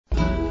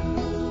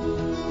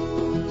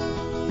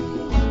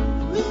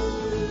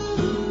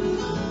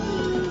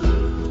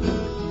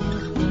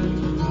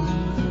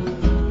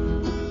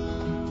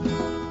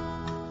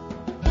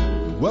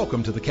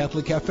Welcome to the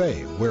Catholic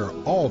Cafe, where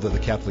all that the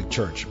Catholic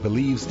Church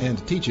believes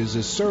and teaches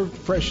is served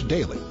fresh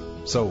daily.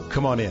 So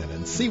come on in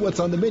and see what's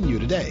on the menu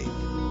today.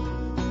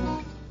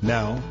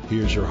 Now,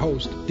 here's your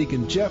host,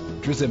 Deacon Jeff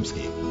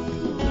Drzymski.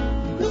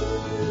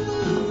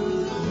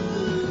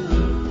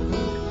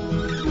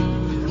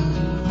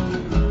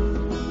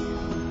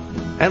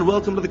 And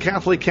welcome to the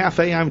Catholic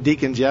Cafe. I'm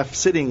Deacon Jeff,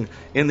 sitting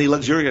in the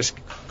luxurious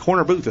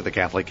corner booth at the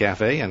Catholic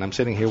Cafe, and I'm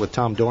sitting here with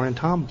Tom Doran.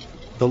 Tom,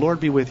 the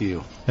Lord be with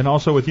you. And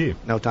also with you.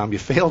 No, Tom, you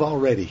failed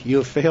already. You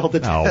have failed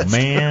the test. Oh,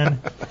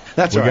 man.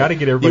 That's we right. got to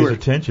get everybody's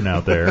attention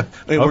out there.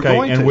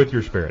 And with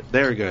your spirit.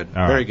 Very good.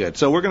 All Very right. good.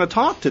 So we're going to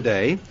talk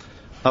today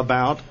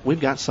about,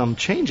 we've got some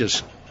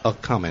changes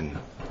coming.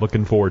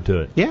 Looking forward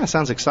to it. Yeah,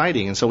 sounds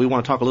exciting. And so we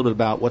want to talk a little bit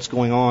about what's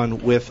going on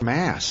with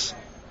Mass.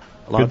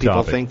 A lot of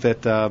people think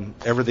that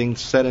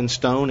everything's set in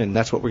stone and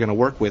that's what we're going to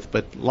work with,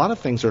 but a lot of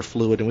things are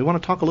fluid, and we want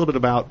to talk a little bit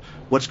about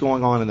what's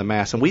going on in the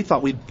Mass. And we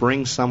thought we'd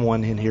bring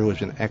someone in here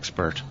who's an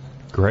expert.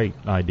 Great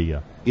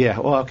idea. Yeah,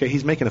 well, okay,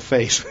 he's making a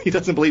face. He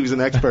doesn't believe he's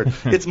an expert.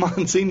 It's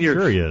Msgr.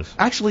 Sure he is.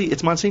 Actually,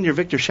 it's Msgr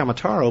Victor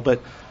Ciarramitaro,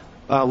 but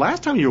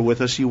last time you were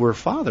with us, you were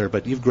father,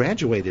 but you've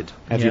graduated,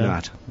 have you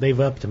not? They've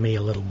upped me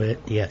a little bit,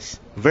 yes.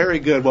 Very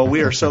good. Well,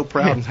 we are so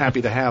proud and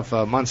happy to have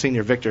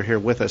Msgr Victor here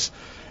with us.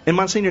 And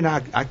Monsignor,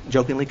 now I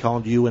jokingly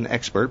called you an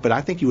expert, but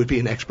I think you would be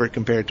an expert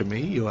compared to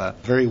me. You are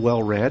very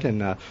well read,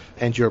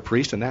 and you're a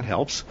priest, and that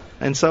helps.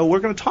 And so we're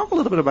going to talk a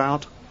little bit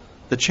about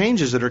the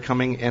changes that are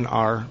coming in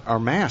our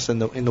Mass and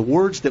the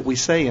words that we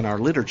say in our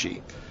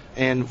liturgy.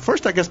 And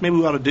first, I guess maybe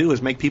what we ought to do is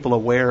make people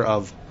aware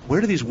of where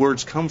do these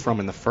words come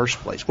from in the first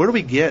place? Where do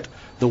we get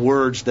the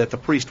words that the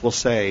priest will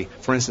say,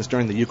 for instance,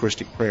 during the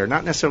Eucharistic prayer?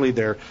 Not necessarily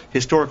their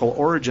historical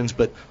origins,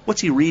 but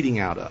what's he reading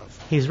out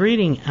of? He's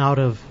reading out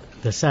of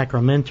the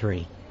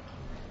sacramentary,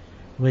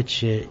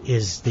 which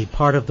is the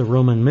part of the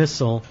Roman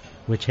Missal,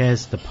 which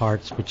has the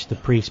parts which the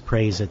priest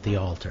prays at the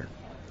altar.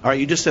 All right,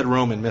 you just said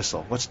Roman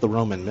Missal. What's the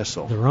Roman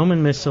Missal? The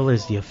Roman Missal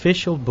is the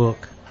official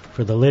book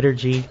for the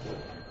liturgy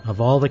of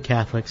all the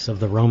Catholics of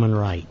the Roman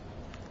Rite.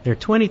 There are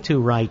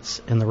 22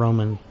 rites in the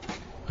Roman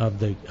of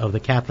the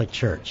Catholic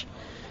Church.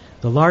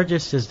 The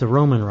largest is the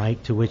Roman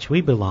Rite, to which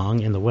we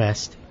belong in the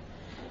West,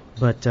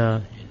 but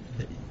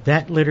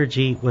that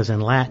liturgy was in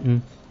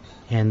Latin,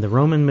 and the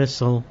Roman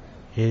Missal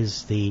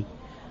is the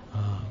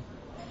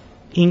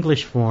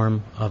English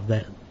form of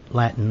that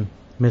Latin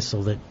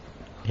Missal that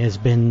has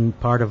been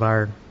part of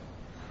our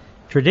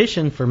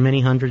tradition for many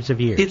hundreds of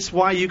years. It's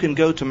why you can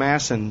go to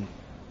Mass in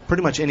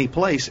pretty much any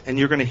place, and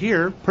you're going to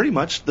hear pretty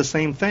much the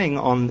same thing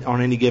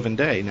on any given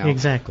day. Now,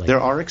 exactly. There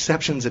are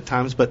exceptions at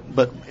times, but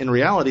in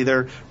reality,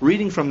 they're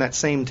reading from that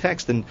same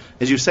text. And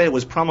as you say, it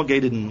was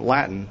promulgated in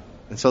Latin,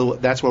 and so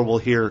that's where we'll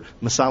hear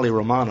Missale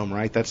Romanum,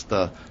 right? That's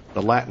the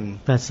Latin.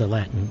 That's the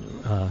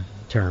Latin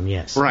term,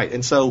 yes. Right,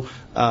 and so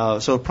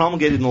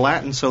promulgated in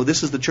Latin, so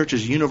this is the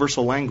Church's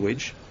universal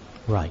language.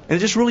 Right. And it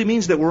just really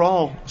means that we're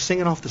all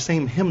singing off the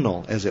same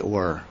hymnal, as it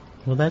were.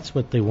 Well, that's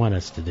what they want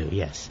us to do,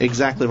 yes.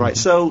 Exactly right.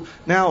 So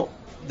now,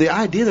 the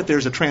idea that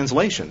there's a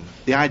translation,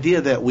 the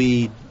idea that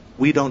we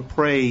don't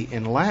pray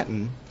in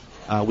Latin,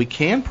 we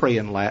can pray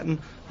in Latin,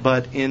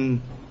 but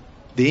in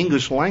the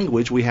English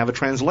language we have a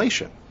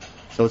translation.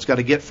 So it's got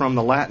to get from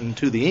the Latin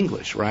to the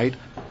English, right?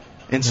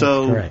 And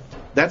so correct.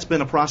 That's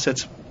been a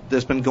process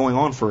that's been going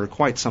on for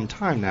quite some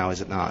time now,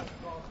 is it not?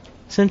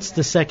 Since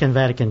the Second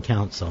Vatican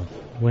Council,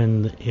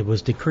 when it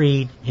was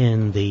decreed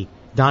in the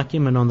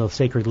document on the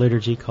sacred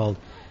liturgy called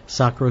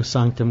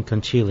Sacrosanctum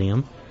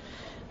Concilium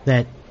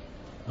that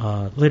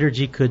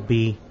liturgy could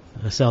be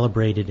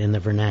celebrated in the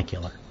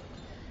vernacular.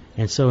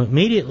 And so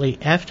immediately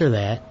after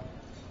that,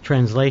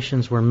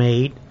 translations were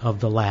made of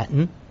the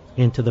Latin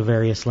into the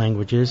various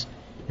languages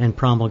and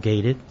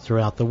promulgated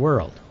throughout the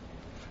world.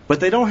 But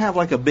they don't have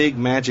like a big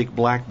magic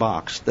black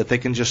box that they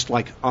can just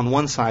like on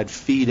one side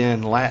feed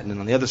in Latin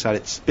and on the other side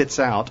it spits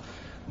out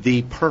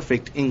the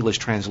perfect English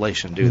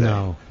translation, do they?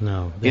 No.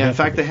 Yeah, in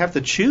fact, they have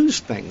to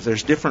choose things.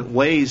 There's different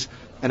ways,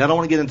 and I don't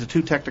want to get into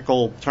too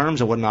technical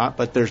terms and whatnot,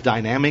 but there's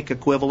dynamic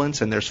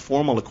equivalence and there's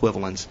formal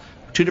equivalence.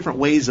 Two different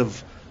ways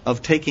of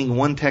taking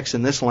one text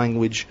in this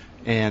language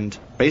and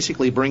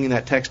basically bringing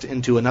that text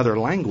into another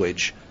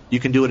language. You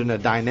can do it in a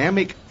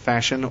dynamic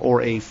fashion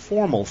or a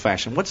formal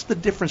fashion. What's the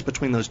difference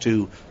between those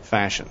two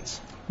fashions?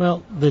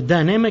 Well, the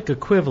dynamic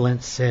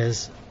equivalence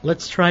says,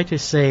 let's try to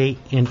say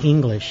in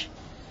English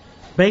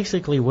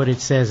basically what it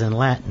says in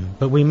Latin,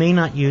 but we may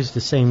not use the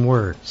same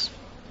words.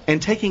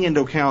 And taking into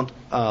account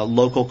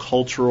local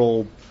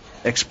cultural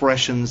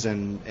expressions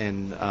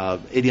and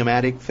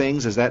idiomatic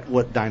things, is that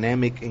what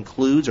dynamic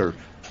includes or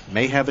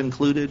may have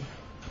included?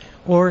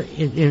 Or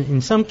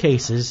in some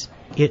cases,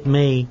 it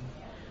may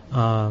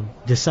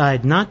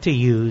decide not to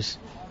use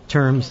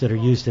terms that are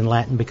used in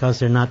Latin because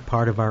they're not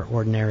part of our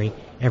ordinary,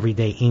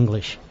 everyday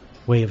English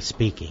way of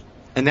speaking.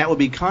 And that would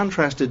be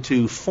contrasted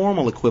to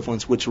formal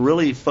equivalence, which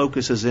really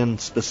focuses in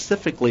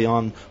specifically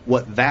on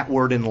what that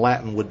word in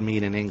Latin would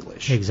mean in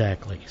English.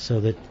 Exactly. So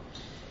that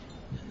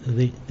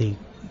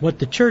what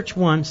the Church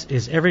wants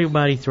is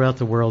everybody throughout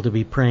the world to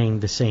be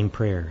praying the same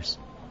prayers.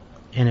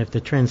 And if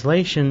the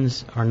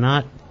translations are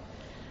not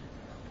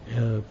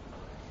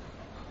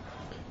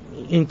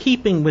in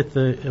keeping with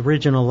the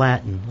original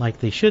Latin, like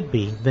they should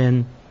be,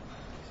 then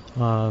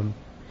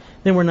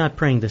we're not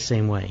praying the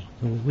same way.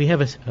 We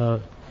have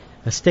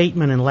a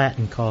statement in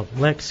Latin called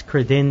lex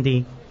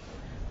credendi,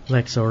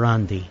 lex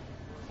orandi,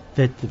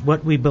 that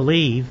what we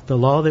believe, the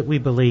law that we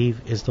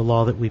believe, is the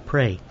law that we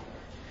pray.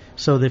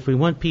 So that if we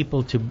want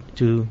people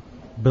to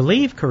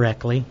believe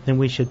correctly, then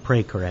we should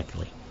pray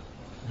correctly.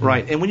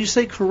 Right. And when you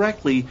say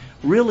correctly,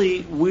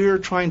 really we're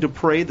trying to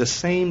pray the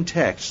same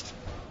text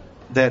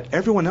that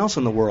everyone else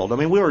in the world. I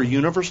mean, we're a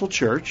universal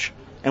church,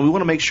 and we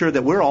want to make sure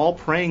that we're all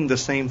praying the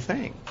same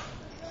thing.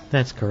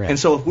 That's correct. And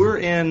so if we're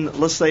in,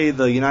 let's say,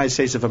 the United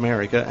States of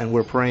America, and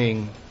we're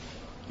praying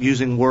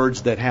using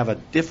words that have a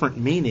different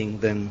meaning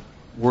than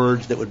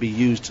words that would be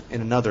used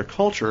in another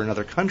culture,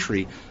 another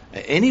country,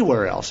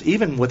 anywhere else,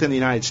 even within the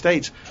United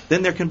States,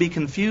 then there can be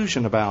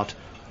confusion about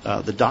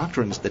the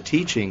doctrines, the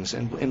teachings,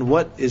 and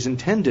what is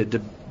intended to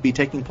be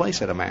taking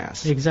place at a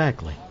Mass.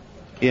 Exactly.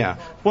 Yeah.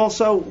 Well,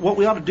 so what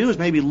we ought to do is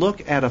maybe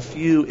look at a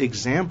few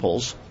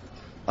examples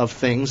of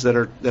things that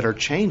are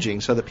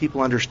changing so that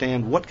people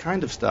understand what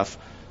kind of stuff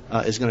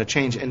is going to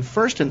change. And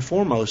first and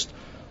foremost,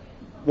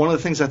 one of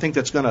the things I think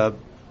that's going to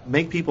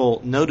make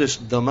people notice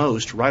the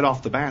most right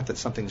off the bat that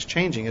something's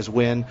changing is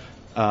when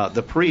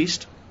the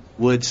priest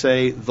would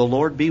say, "The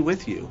Lord be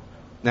with you."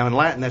 Now in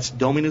Latin, that's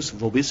Dominus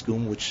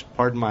vobiscum, which,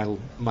 pardon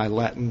my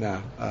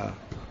Latin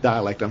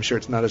dialect, I'm sure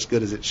it's not as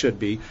good as it should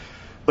be.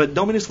 But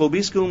Dominus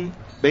vobiscum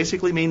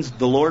basically means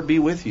the Lord be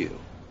with you,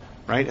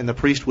 right? And the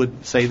priest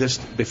would say this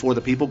before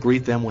the people,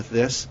 greet them with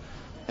this.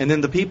 And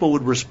then the people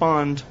would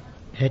respond,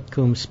 Et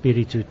cum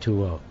spiritu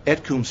tuo.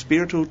 Et cum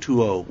spiritu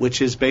tuo,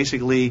 which is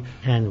basically...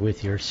 And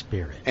with your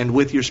spirit. And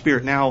with your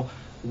spirit. Now,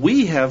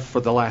 we have,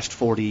 for the last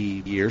 40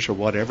 years or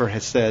whatever,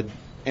 has said,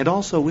 and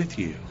also with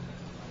you.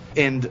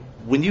 And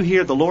when you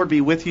hear the Lord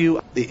be with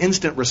you, the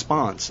instant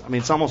response, I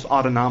mean, it's almost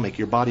autonomic.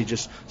 Your body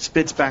just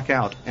spits back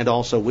out, and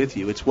also with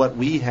you. It's what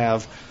we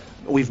have.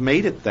 We've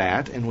made it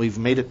that, and we've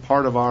made it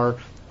part of our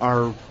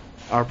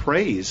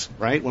praise,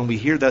 right? When we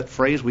hear that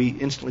phrase, we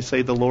instantly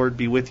say, the Lord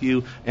be with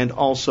you, and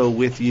also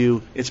with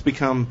you. It's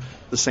become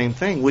the same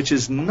thing, which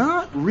is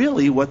not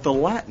really what the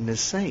Latin is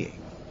saying.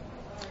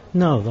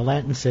 No, the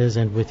Latin says,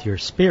 and with your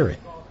spirit.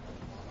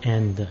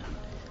 And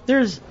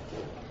there's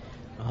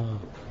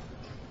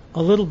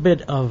a little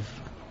bit of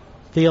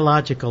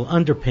theological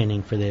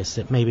underpinning for this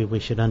that maybe we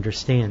should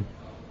understand.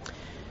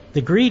 The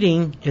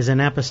greeting is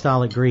an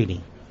apostolic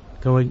greeting.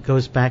 It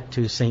goes back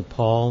to St.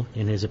 Paul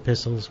in his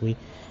epistles.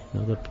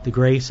 The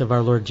grace of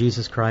our Lord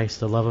Jesus Christ,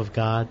 the love of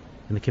God,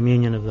 and the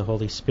communion of the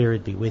Holy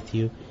Spirit be with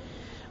you.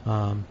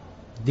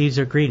 These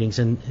are greetings.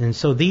 And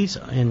so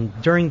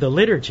during the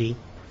liturgy,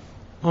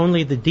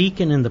 only the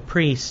deacon and the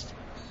priest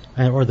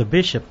or the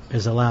bishop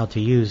is allowed to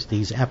use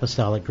these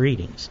apostolic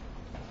greetings.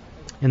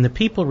 And the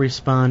people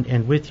respond,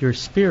 and with your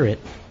spirit,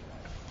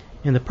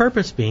 and the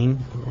purpose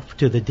being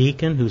to the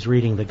deacon who's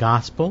reading the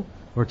gospel,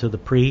 or to the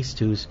priest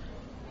who's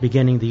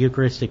beginning the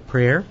Eucharistic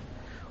prayer,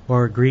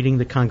 or greeting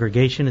the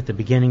congregation at the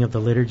beginning of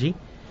the liturgy,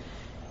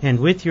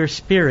 and with your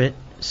spirit,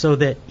 so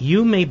that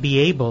you may be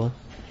able,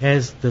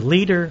 as the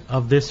leader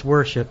of this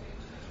worship,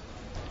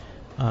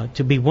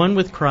 to be one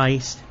with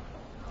Christ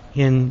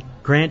in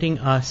granting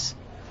us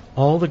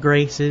all the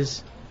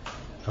graces,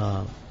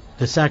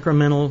 the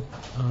sacramental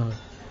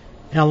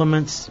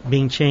elements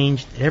being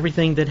changed,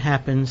 everything that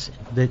happens,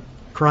 that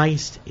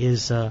Christ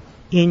is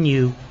in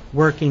you,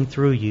 working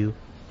through you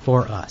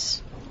for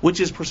us. Which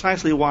is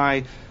precisely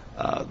why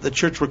the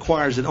church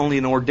requires that only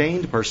an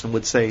ordained person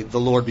would say, "The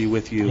Lord be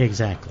with you,"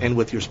 exactly, and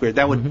with your spirit.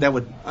 That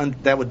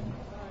would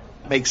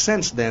make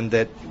sense then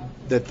that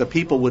the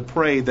people would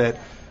pray that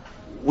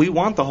we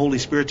want the Holy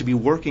Spirit to be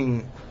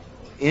working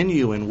in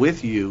you and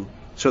with you,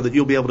 so that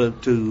you'll be able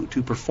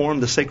to perform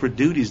the sacred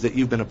duties that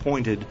you've been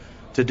appointed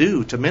to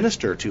do, to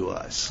minister to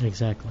us.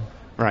 Exactly.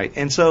 Right.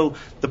 And so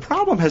the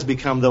problem has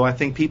become, though, I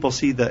think people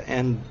see the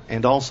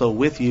and also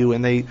with you,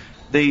 and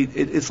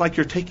it's like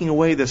you're taking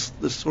away this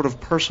sort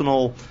of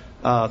personal,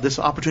 this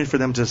opportunity for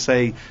them to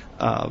say,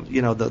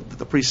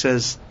 the priest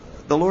says,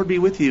 "The Lord be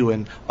with you,"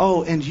 and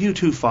and you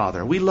too,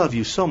 Father. We love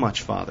you so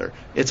much, Father.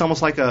 It's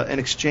almost like an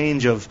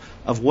exchange of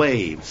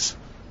waves.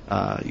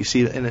 You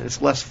see, and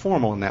it's less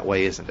formal in that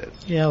way, isn't it?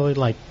 Yeah,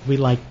 we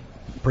like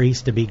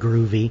priests to be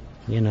groovy.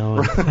 We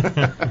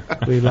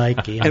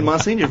like... And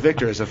Msgr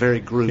Victor is a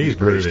very groovy He's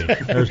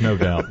groovy. There's no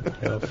doubt.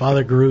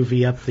 Father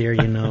Groovy up there,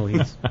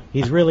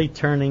 he's really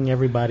turning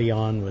everybody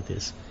on with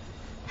his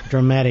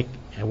dramatic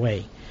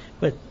way.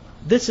 But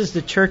this is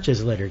the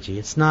church's liturgy.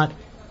 It's not...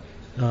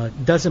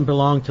 doesn't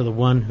belong to the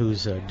one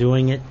who's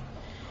doing it.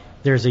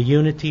 There's a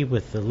unity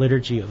with the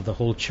liturgy of the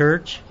whole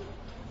church,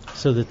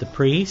 so that the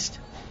priest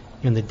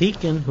and the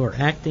deacon who are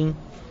acting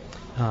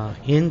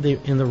in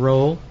the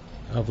role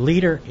of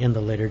leader in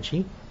the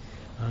liturgy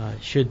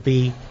should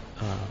be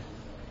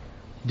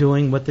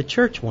doing what the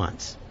church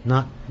wants,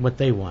 not what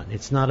they want.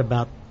 It's not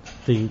about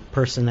the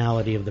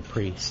personality of the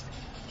priest.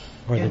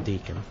 or the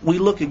deacon. We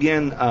look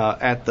again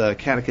at the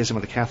Catechism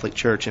of the Catholic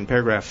Church in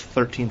paragraph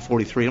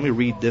 1343. Let me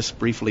read this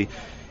briefly.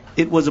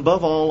 It was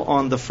above all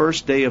on the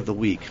first day of the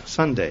week,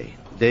 Sunday,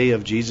 day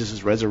of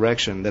Jesus'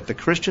 resurrection, that the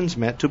Christians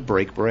met to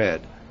break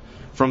bread.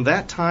 From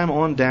that time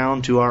on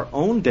down to our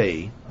own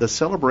day, the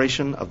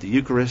celebration of the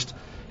Eucharist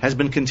has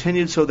been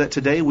continued so that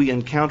today we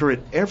encounter it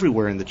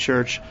everywhere in the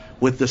Church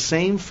with the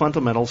same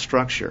fundamental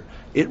structure.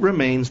 It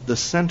remains the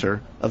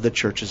center of the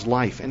Church's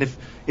life. And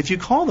if you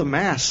call the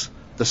Mass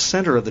the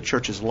center of the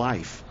Church's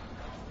life,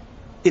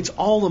 it's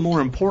all the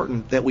more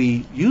important that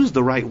we use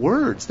the right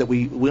words, that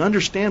we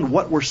understand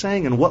what we're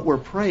saying and what we're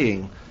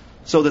praying,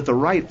 so that the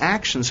right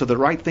actions, so that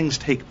right things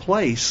take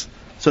place,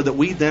 so that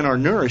we then are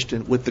nourished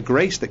with the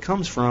grace that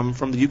comes from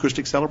the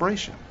Eucharistic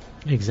celebration.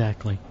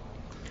 Exactly.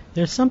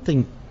 There's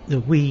something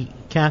that we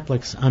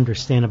Catholics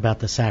understand about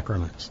the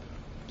sacraments.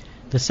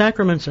 The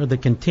sacraments are the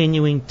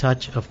continuing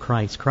touch of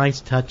Christ.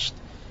 Christ touched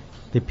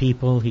the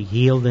people. He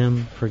healed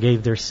them,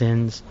 forgave their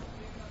sins.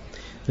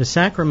 The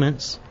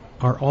sacraments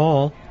are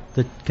all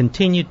the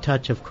continued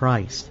touch of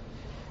Christ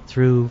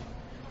through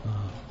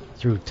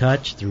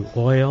touch, through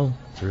oil,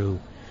 through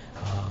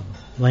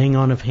laying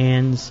on of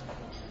hands,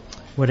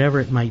 whatever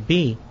it might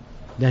be,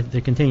 that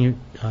the continued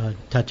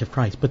touch of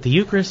Christ. But the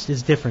Eucharist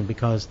is different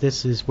because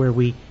this is where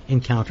we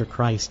encounter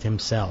Christ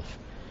himself.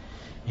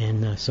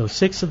 And so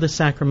 6 of the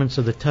sacraments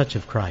are the touch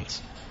of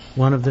Christ.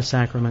 One of the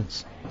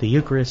sacraments, the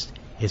Eucharist,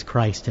 is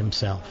Christ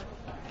himself,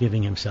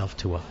 giving himself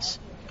to us.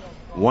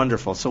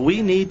 Wonderful. So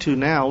we need to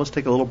now, let's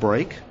take a little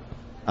break.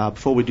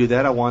 Before we do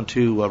that, I want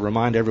to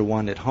remind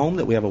everyone at home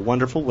that we have a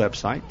wonderful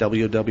website,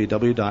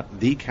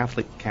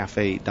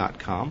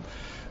 www.thecatholiccafe.com.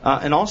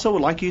 And also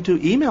would like you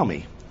to email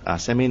me.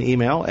 Send me an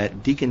email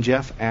at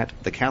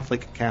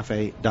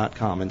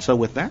deaconjeff@thecatholiccafe.com. And so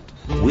with that,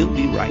 we'll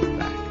be right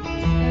back.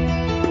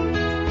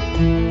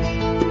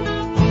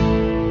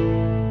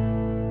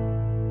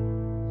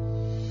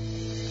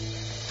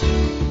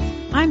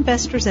 I'm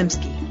Bess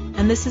Drzymski,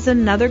 and this is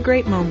another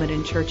great moment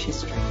in church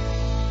history.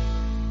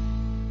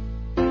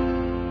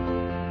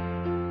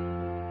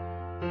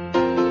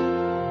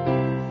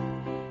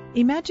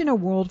 Imagine a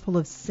world full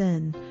of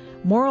sin,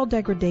 moral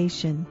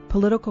degradation,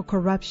 political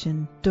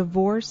corruption,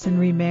 divorce and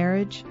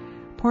remarriage,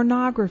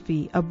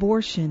 pornography,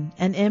 abortion,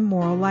 and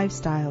immoral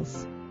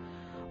lifestyles.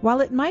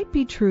 While it might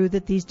be true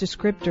that these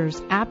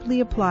descriptors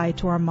aptly apply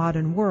to our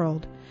modern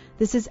world,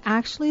 this is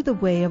actually the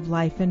way of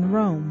life in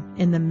Rome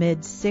in the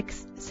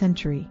mid-6th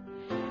century.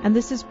 And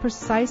this is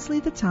precisely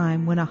the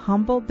time when a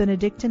humble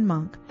Benedictine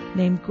monk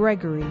named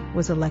Gregory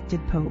was elected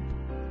pope.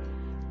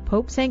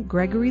 Pope St.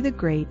 Gregory the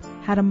Great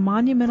had a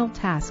monumental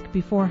task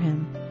before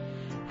him.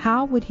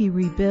 How would he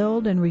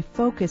rebuild and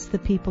refocus the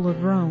people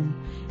of Rome,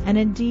 and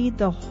indeed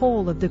the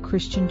whole of the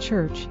Christian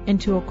Church,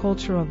 into a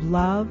culture of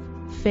love,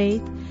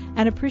 faith,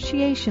 and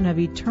appreciation of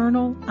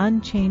eternal,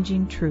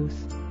 unchanging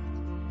truth?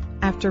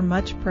 After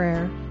much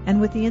prayer, and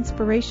with the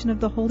inspiration of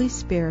the Holy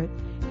Spirit,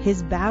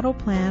 his battle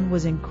plan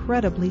was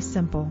incredibly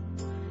simple.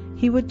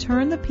 He would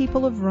turn the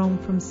people of Rome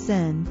from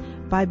sin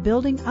by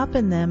building up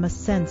in them a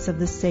sense of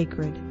the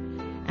sacred.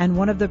 And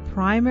one of the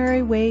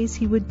primary ways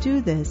he would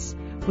do this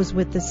was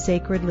with the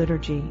sacred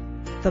liturgy,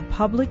 the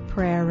public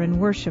prayer and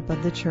worship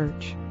of the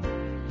Church.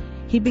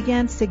 He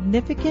began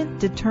significant,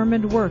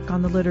 determined work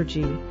on the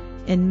liturgy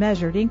in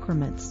measured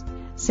increments.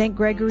 St.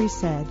 Gregory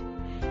said,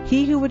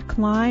 "He who would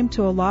climb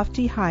to a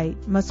lofty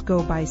height must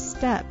go by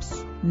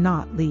steps,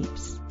 not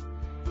leaps."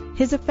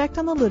 His effect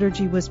on the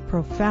liturgy was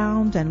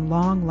profound and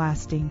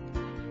long-lasting.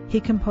 He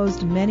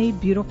composed many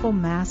beautiful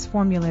Mass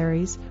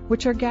formularies,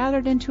 which are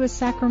gathered into a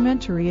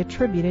sacramentary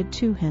attributed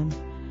to him.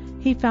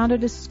 He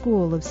founded a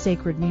school of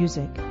sacred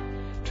music.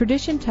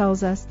 Tradition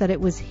tells us that it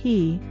was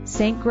he,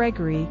 St.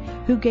 Gregory,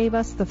 who gave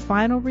us the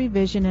final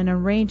revision and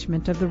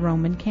arrangement of the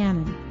Roman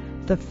canon,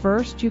 the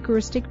first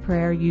Eucharistic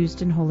prayer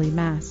used in Holy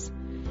Mass.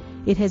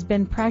 It has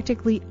been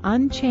practically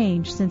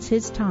unchanged since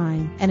his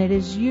time, and it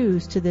is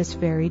used to this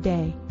very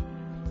day.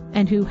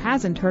 And who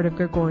hasn't heard of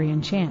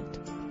Gregorian chant?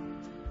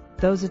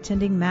 Those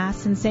attending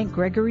Mass in St.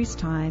 Gregory's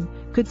time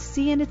could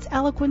see in its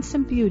eloquence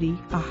and beauty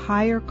a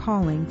higher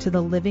calling to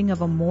the living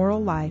of a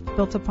moral life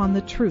built upon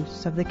the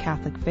truths of the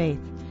Catholic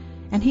faith.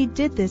 And he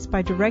did this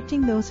by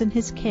directing those in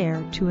his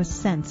care to a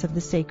sense of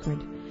the sacred.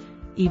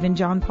 Even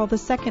John Paul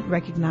II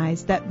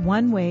recognized that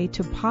one way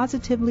to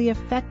positively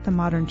affect the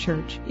modern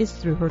Church is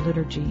through her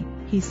liturgy.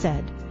 He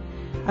said,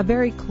 "A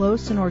very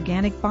close and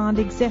organic bond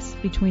exists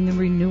between the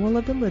renewal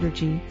of the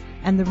liturgy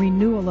and the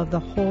renewal of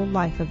the whole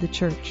life of the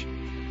Church.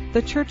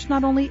 The Church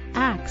not only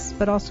acts,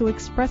 but also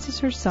expresses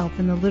herself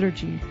in the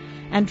liturgy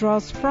and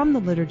draws from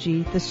the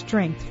liturgy the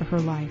strength for her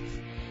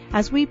life.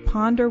 As we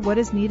ponder what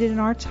is needed in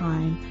our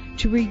time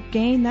to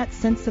regain that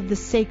sense of the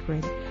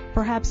sacred,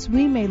 perhaps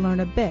we may learn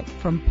a bit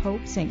from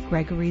Pope St.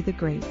 Gregory the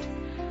Great."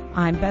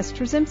 I'm Bess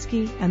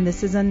Drzymski, and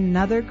this is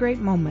another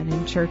great moment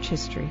in church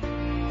history.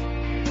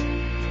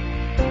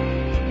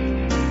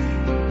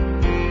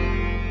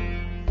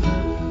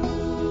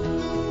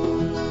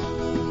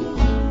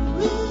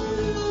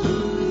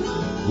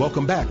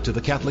 Welcome back to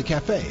the Catholic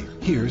Cafe.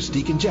 Here's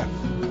Deacon Jeff.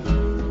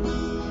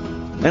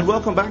 And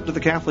welcome back to the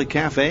Catholic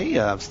Cafe.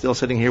 Still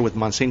sitting here with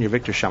Msgr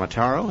Victor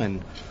Ciarramitaro.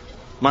 And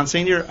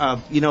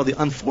Msgr, the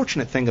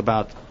unfortunate thing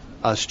about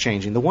us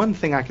changing, the one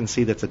thing I can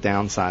see that's a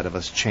downside of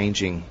us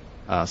changing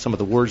some of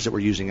the words that we're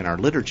using in our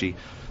liturgy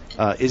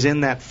is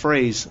in that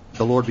phrase,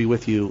 the Lord be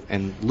with you,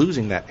 and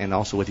losing that and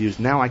also with you.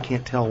 Now I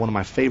can't tell one of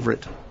my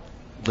favorite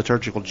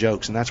liturgical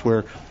jokes, and that's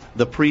where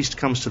the priest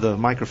comes to the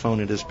microphone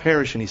at his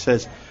parish and he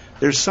says,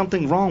 there's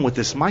something wrong with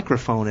this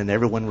microphone, and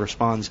everyone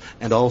responds,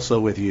 and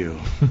also with you.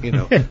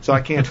 So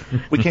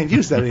we can't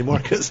use that anymore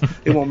because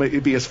it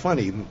won't be as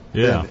funny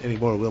then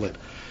anymore, will it?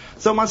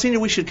 So, Msgr,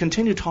 we should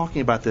continue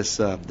talking about this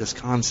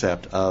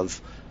concept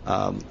of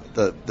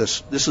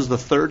this is the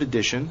third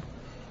edition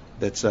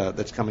that's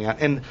coming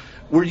out, and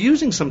we're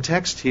using some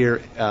text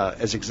here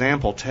as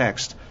example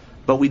text,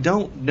 but we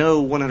don't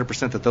know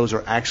 100% that those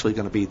are actually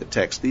going to be the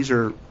text. These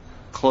are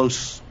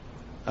close.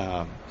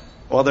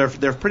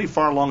 They're pretty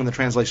far along in the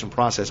translation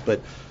process,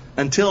 but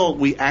until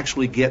we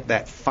actually get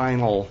that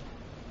final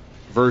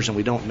version,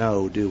 we don't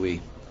know, do we,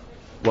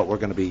 what we're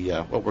going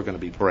to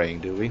be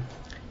praying, do we?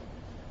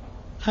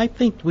 I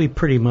think we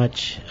pretty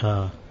much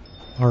are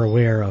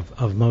aware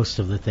of most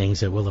of the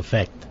things that will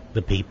affect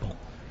the people.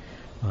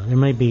 There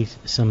may be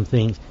some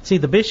things. See,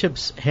 the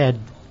bishops had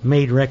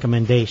made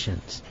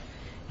recommendations,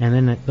 and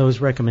then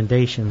those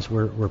recommendations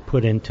were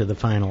put into the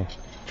final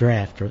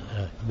draft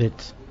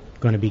that's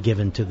going to be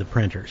given to the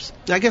printers.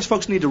 I guess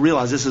folks need to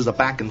realize this is a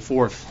back and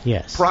forth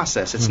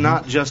process. It's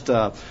not just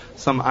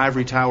some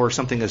ivory tower,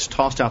 something that's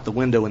tossed out the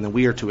window and then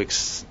we are to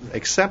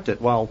accept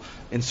it. Well,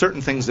 in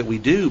certain things that we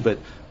do, but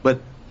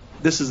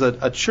this is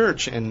a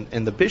church,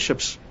 and the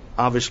bishops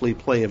obviously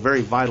play a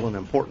very vital and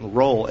important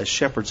role as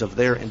shepherds of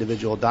their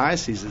individual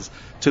dioceses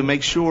to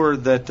make sure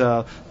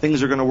that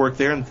things are going to work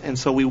there, and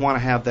so we want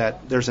to have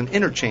that. There's an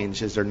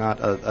interchange, is there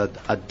not,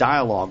 a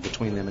dialogue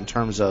between them in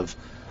terms of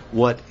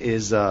what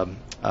is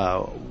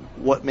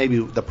what maybe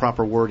the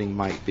proper wording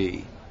might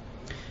be.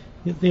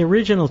 The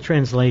original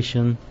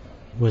translation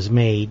was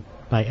made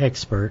by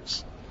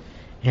experts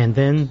and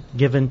then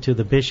given to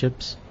the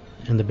bishops,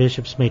 and the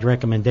bishops made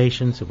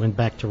recommendations. It went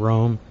back to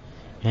Rome,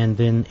 and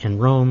then in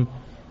Rome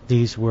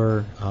these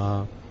were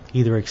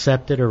either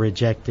accepted or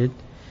rejected,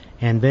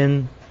 and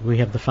then we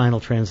have the final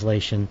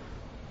translation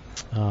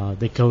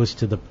that goes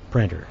to the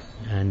printer.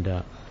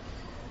 And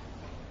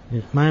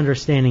my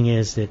understanding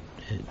is that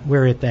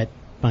we're at that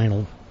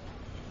final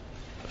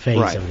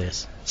phase of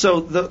this. So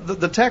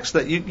the text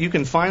that you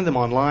can find them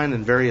online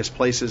in various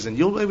places, and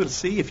you'll be able to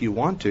see if you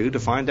want to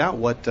find out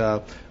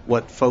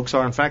what folks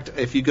are. In fact,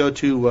 if you go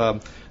to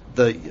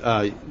the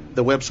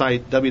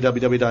website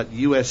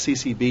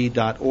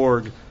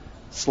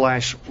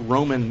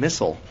www.usccb.org/Roman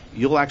Missal,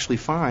 you'll actually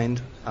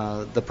find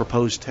the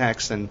proposed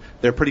text, and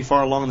they're pretty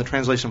far along in the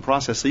translation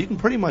process. So you can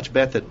pretty much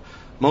bet that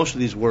most of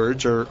these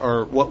words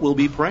are what we'll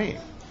be praying.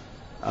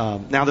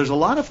 Now, there's a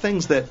lot of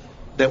things that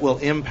will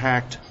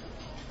impact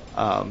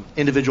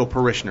individual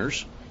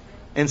parishioners,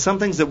 and some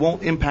things that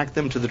won't impact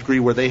them to the degree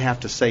where they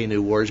have to say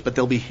new words, but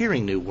they'll be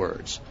hearing new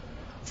words.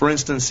 For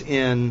instance,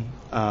 in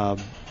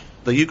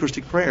the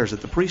Eucharistic prayers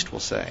that the priest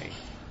will say.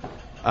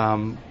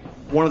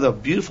 One of the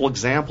beautiful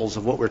examples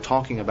of what we're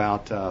talking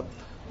about,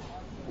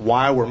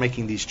 why we're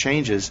making these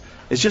changes,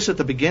 is just at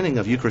the beginning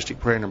of Eucharistic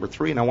prayer number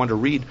 3, and I want to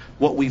read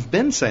what we've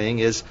been saying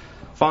is,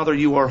 Father,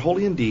 you are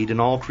holy indeed, and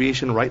all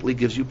creation rightly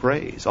gives you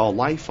praise. All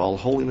life, all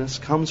holiness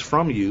comes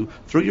from you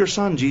through your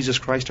Son, Jesus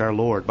Christ our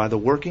Lord, by the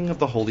working of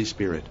the Holy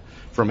Spirit.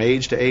 From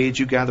age to age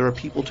you gather a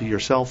people to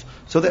yourself,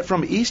 so that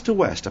from east to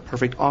west a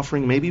perfect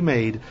offering may be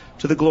made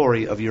to the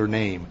glory of your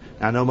name.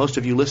 Now, I know most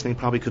of you listening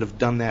probably could have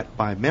done that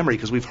by memory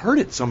because we've heard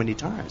it so many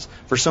times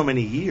for so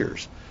many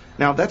years.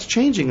 Now, that's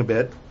changing a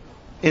bit.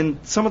 And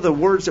some of the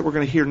words that we're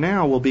going to hear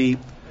now will be,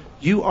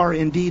 you are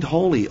indeed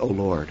holy, O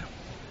Lord,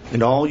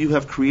 and all you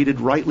have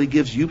created rightly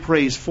gives you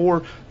praise,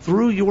 for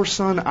through your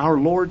Son, our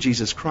Lord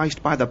Jesus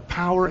Christ, by the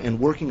power and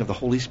working of the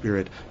Holy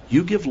Spirit,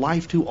 you give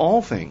life to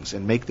all things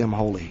and make them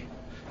holy.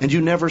 And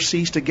you never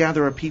cease to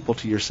gather a people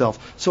to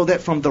yourself, so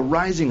that from the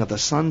rising of the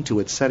sun to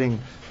its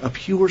setting, a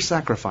pure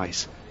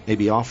sacrifice may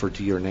be offered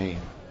to your name.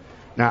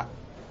 Now,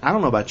 I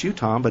don't know about you,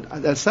 Tom,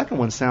 but that second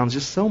one sounds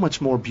just so much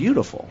more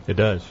beautiful. It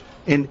does.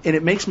 And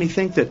it makes me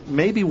think that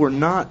maybe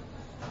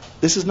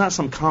this is not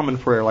some common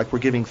prayer like we're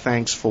giving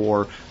thanks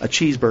for a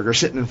cheeseburger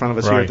sitting in front of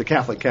us here at the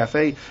Catholic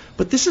Cafe,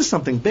 but this is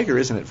something bigger,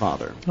 isn't it,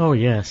 Father? Oh,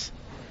 yes.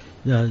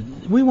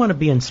 We want to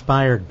be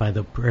inspired by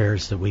the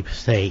prayers that we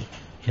say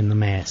in the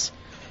Mass,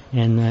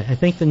 and I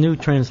think the new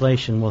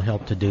translation will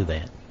help to do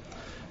that.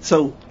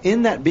 So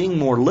in that being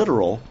more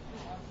literal,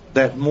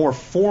 that more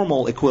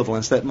formal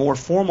equivalence, that more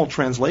formal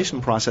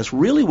translation process,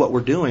 really what we're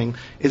doing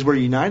is we're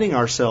uniting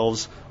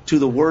ourselves to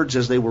the words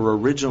as they were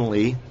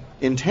originally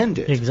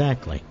intended.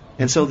 Exactly.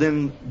 And so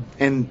then,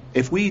 and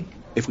if we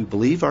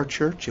believe our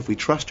church, if we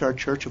trust our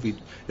church, if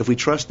we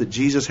trust that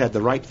Jesus had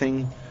the right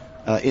thing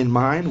in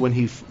mind when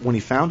he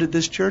founded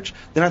this church,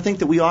 then I think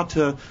that we ought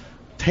to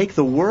take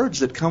the words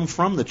that come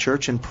from the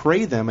church and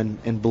pray them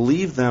and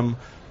believe them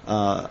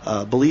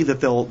believe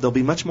that they'll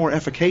be much more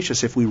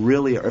efficacious if we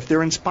really are, if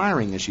they're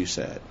inspiring, as you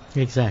said.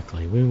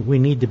 Exactly. We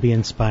need to be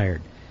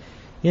inspired.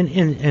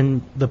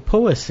 In the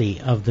poesy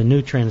of the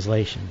New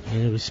Translation,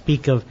 we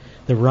speak of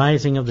the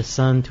rising of the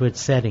sun to its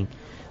setting.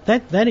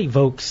 That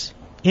evokes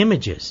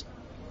images.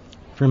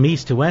 From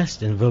east to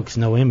west invokes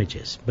no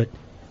images, but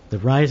the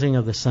rising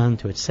of the sun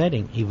to its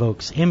setting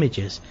evokes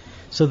images,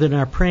 so that in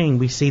our praying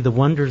we see the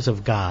wonders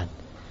of God.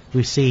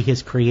 We see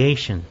His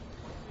creation,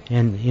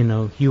 and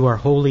you are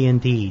holy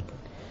indeed,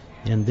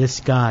 and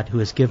this God who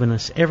has given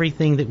us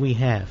everything that we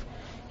have,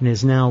 and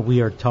is now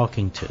we are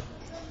talking to.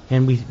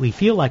 And we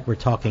feel like we're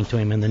talking to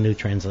Him in the New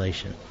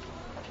Translation.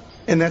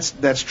 And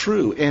that's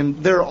true.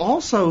 And there are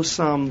also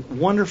some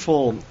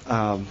wonderful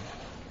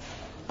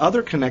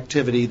other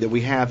connectivity that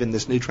we have in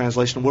this New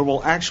Translation where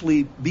we'll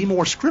actually be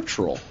more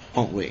scriptural,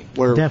 won't we?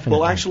 Where Definitely.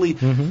 We'll actually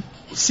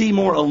see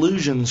more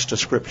allusions to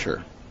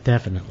Scripture.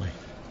 Definitely.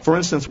 For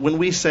instance, when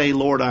we say,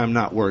 Lord, I am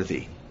not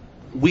worthy,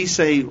 we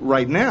say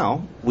right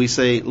now,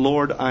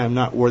 Lord, I am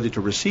not worthy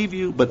to receive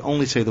you, but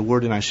only say the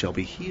word and I shall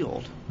be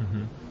healed.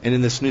 Mm-hmm. And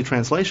in this New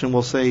Translation,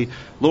 we'll say,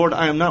 Lord,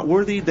 I am not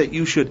worthy that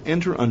you should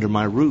enter under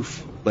my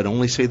roof, but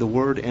only say the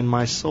word and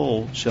my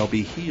soul shall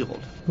be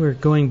healed. We're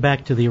going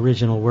back to the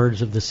original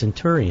words of the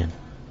centurion,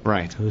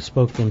 right, who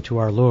spoke them to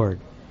our Lord,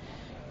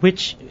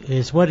 which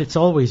is what it's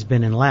always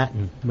been in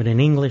Latin, but in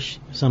English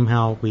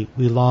somehow we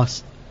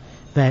lost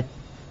that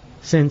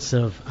sense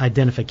of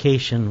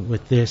identification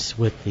with the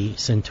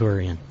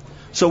centurion.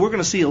 So we're going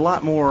to see a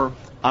lot more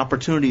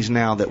opportunities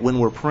now that when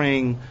we're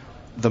praying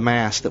the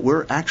Mass, that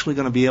we're actually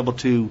going to be able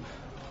to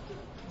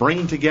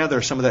bring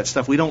together some of that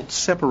stuff. We don't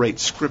separate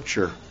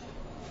Scripture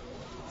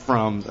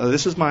from,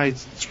 this is my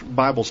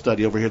Bible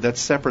study over here,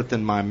 that's separate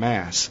than my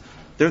Mass.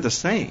 They're the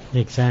same.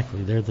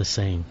 Exactly, they're the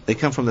same. They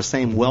come from the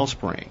same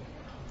wellspring.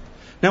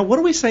 Now, what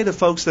do we say to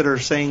folks that are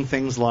saying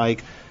things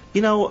like,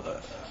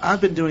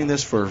 I've been doing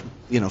this for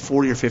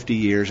 40 or 50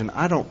 years, and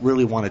I don't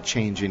really want to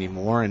change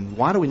anymore. And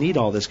why do we need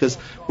all this? Because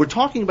we're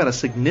talking about a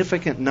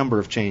significant number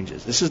of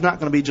changes. This is not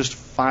going to be just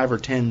 5 or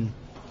 10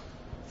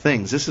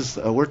 things. This is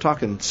we're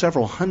talking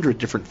several hundred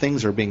different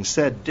things are being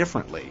said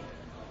differently,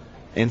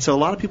 and so a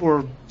lot of people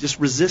are just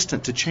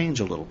resistant to change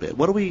a little bit.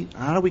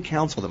 How do we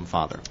counsel them,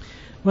 Father?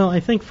 Well, I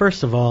think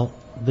first of all,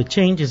 the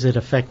changes that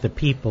affect the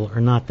people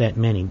are not that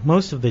many.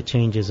 Most of the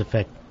changes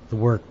affect the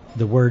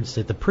words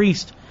that the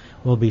priest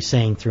will be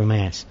saying through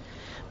Mass.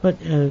 But,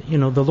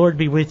 the Lord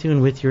be with you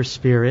and with your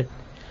spirit.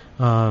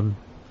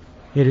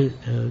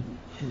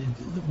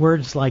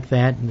 Words like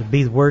that,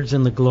 be words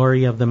in the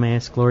glory of the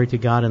Mass, glory to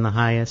God in the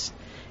highest,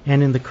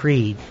 and in the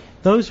Creed.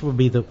 Those will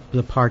be the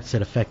parts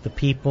that affect the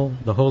people,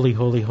 the holy,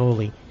 holy,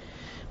 holy.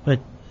 But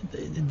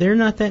they're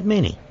not that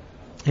many.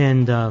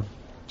 And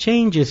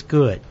change is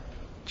good.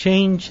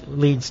 Change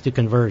leads to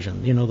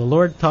conversion. The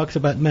Lord talks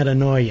about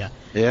metanoia.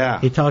 Yeah.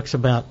 He talks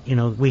about,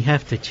 we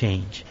have to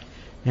change.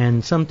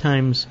 And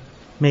sometimes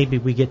maybe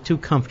we get too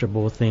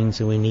comfortable with things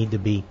and we need to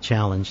be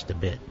challenged a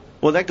bit.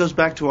 Well, that goes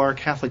back to our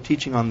Catholic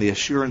teaching on the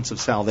assurance of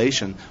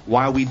salvation,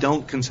 why we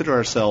don't consider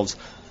ourselves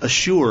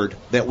assured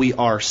that we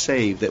are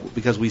saved, that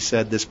because we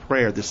said this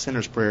prayer, this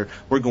sinner's prayer,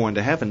 we're going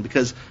to heaven,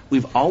 because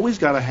we've always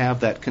got to have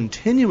that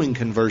continuing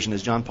conversion,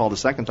 as John Paul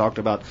II talked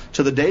about,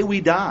 to the day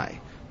we die.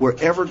 We're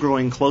ever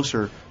growing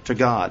closer to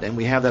God, and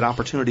we have that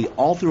opportunity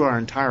all through our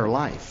entire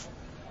life.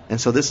 And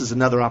so this is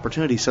another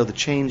opportunity. So the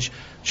change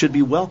should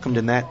be welcomed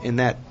in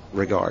that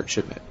regard,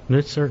 shouldn't it?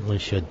 It certainly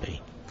should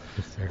be.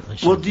 It certainly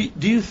should. Well,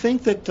 do you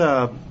think that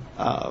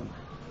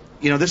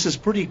this is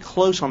pretty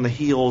close on the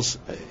heels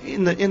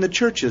in the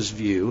Church's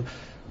view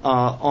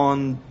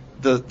on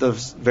the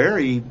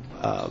very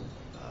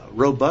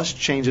robust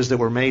changes that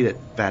were made at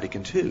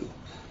Vatican II?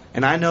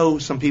 And I know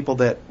some people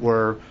that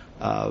went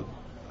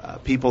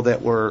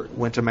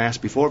to Mass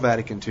before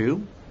Vatican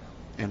II.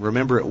 And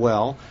remember it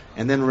well,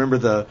 and then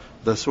remember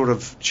the sort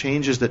of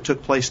changes that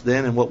took place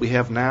then and what we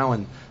have now.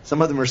 And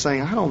some of them are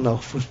saying, I don't know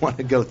if we want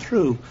to go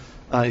through.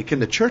 Can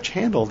the Church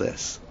handle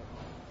this?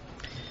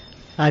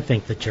 I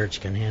think the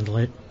Church can handle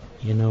it.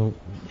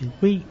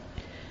 We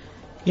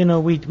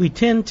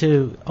tend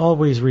to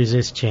always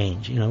resist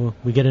change.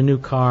 We get a new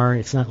car,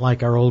 it's not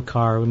like our old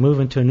car. We move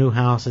into a new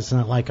house, it's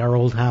not like our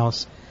old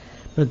house.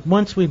 But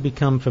once we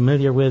become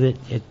familiar with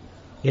it,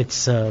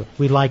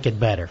 we like it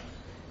better.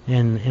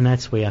 And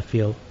that's the way I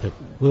feel that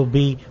we'll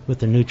be with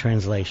the New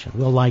Translation.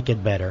 We'll like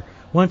it better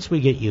once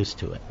we get used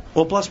to it.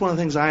 Well, plus one of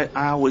the things I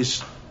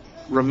always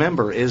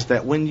remember is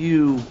that when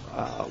you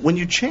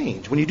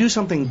change, when you do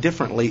something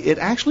differently, it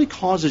actually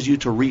causes you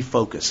to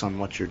refocus on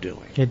what you're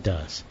doing. It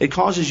does. It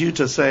causes you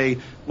to say,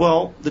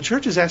 well, the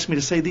Church has asked me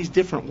to say these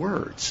different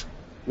words.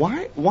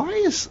 Why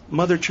is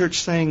Mother Church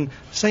saying,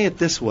 say it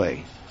this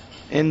way?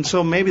 And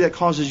so maybe that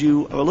causes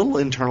you a little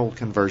internal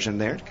conversion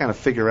there to kind of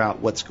figure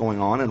out what's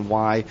going on and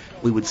why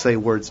we would say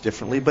words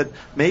differently. But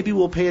maybe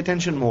we'll pay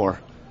attention more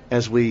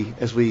as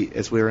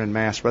we're in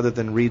Mass rather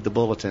than read the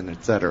bulletin,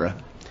 etc.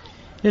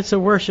 It's a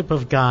worship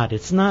of God.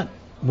 It's not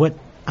what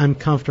I'm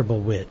comfortable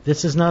with.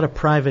 This is not a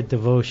private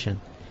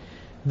devotion.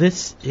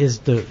 this is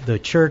the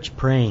church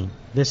praying.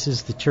 This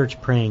is the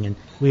church praying, and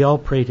we all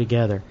pray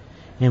together.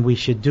 And we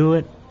should do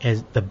it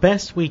as the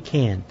best we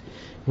can,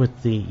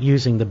 with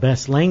using the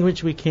best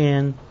language we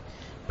can,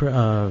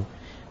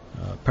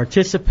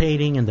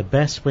 participating in the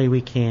best way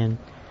we can,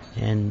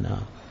 and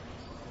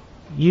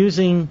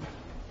using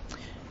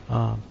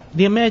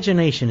the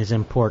imagination is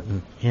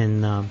important.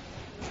 And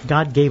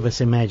God gave us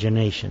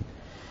imagination.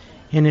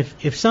 And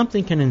if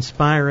something can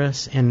inspire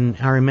us and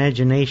our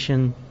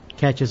imagination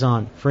catches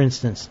on, for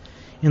instance,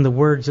 in the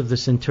words of the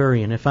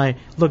centurion, if I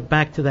look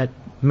back to that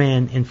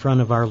man in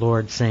front of our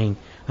Lord saying,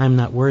 I'm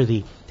not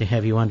worthy to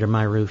have you under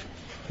my roof,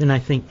 then I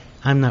think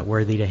I'm not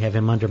worthy to have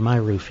him under my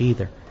roof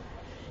either.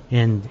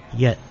 And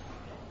yet,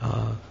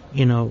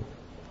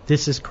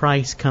 this is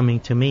Christ coming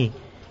to me,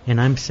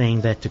 and I'm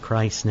saying that to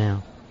Christ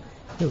now.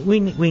 We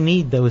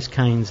need those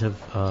kinds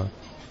of,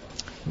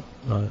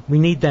 we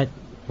need that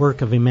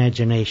work of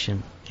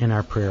imagination in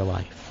our prayer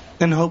life.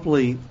 And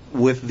hopefully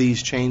with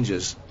these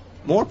changes,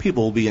 more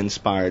people will be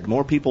inspired.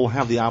 More people will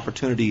have the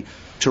opportunity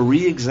to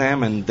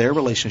re-examine their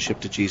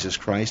relationship to Jesus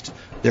Christ,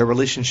 their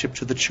relationship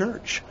to the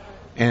church,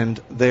 and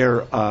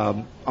their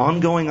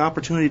ongoing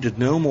opportunity to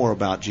know more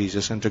about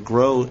Jesus and to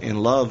grow in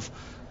love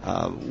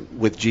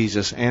with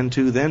Jesus, and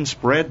to then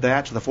spread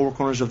that to the four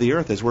corners of the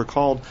earth, as we're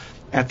called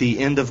at the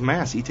end of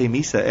Mass, ite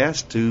missa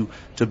est, to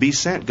be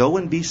sent. Go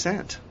and be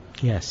sent.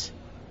 Yes,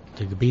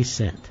 to be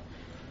sent.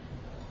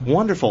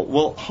 Wonderful.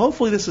 Well,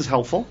 hopefully this is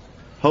helpful.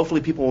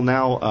 Hopefully people will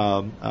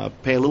now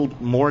pay a little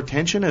more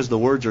attention as the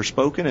words are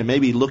spoken, and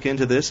maybe look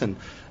into this and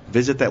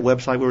visit that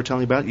website we were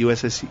telling you about,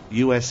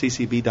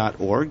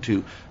 usccb.org,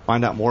 to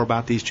find out more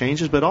about these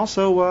changes, but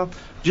also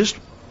just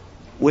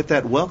with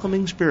that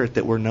welcoming spirit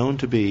that we're known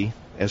to be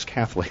as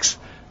Catholics,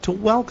 to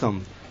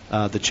welcome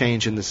the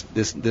change in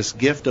this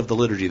gift of the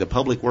liturgy, the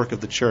public work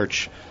of the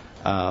Church,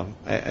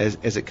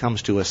 as it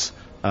comes to us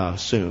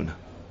soon.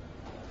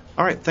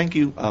 All right, thank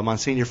you,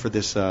 Monsignor, for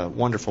this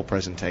wonderful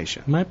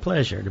presentation. My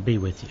pleasure to be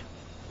with you.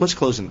 Let's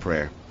close in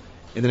prayer.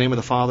 In the name of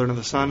the Father, and of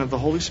the Son, and of the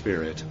Holy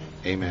Spirit.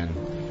 Amen.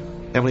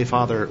 Heavenly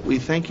Father, we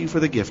thank you for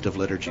the gift of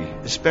liturgy,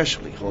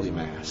 especially Holy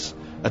Mass,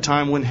 a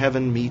time when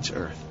heaven meets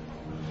earth,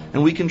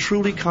 and we can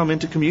truly come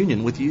into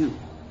communion with you.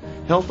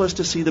 Help us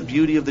to see the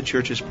beauty of the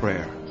Church's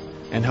prayer,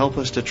 and help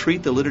us to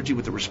treat the liturgy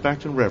with the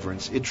respect and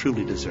reverence it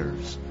truly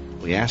deserves.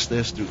 We ask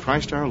this through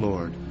Christ our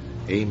Lord.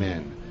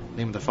 Amen. In the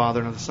name of the Father,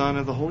 and of the Son, and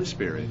of the Holy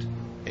Spirit.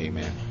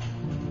 Amen.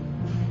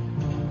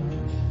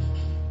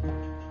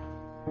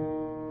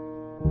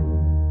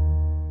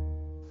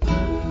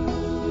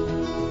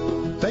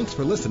 Thanks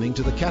for listening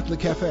to the Catholic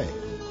Cafe.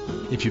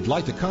 If you'd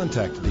like to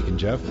contact Deacon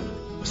Jeff,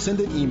 send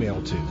an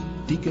email to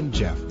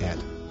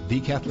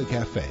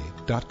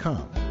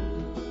deaconjeff@thecatholiccafe.com.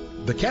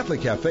 The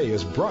Catholic Cafe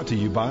is brought to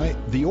you by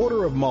the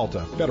Order of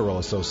Malta Federal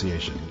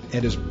Association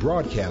and is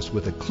broadcast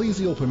with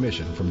ecclesial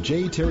permission from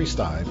J. Terry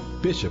Steib,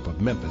 Bishop of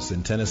Memphis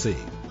in Tennessee.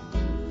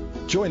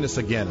 Join us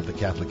again at the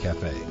Catholic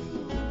Cafe.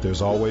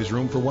 There's always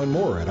room for one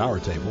more at our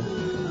table.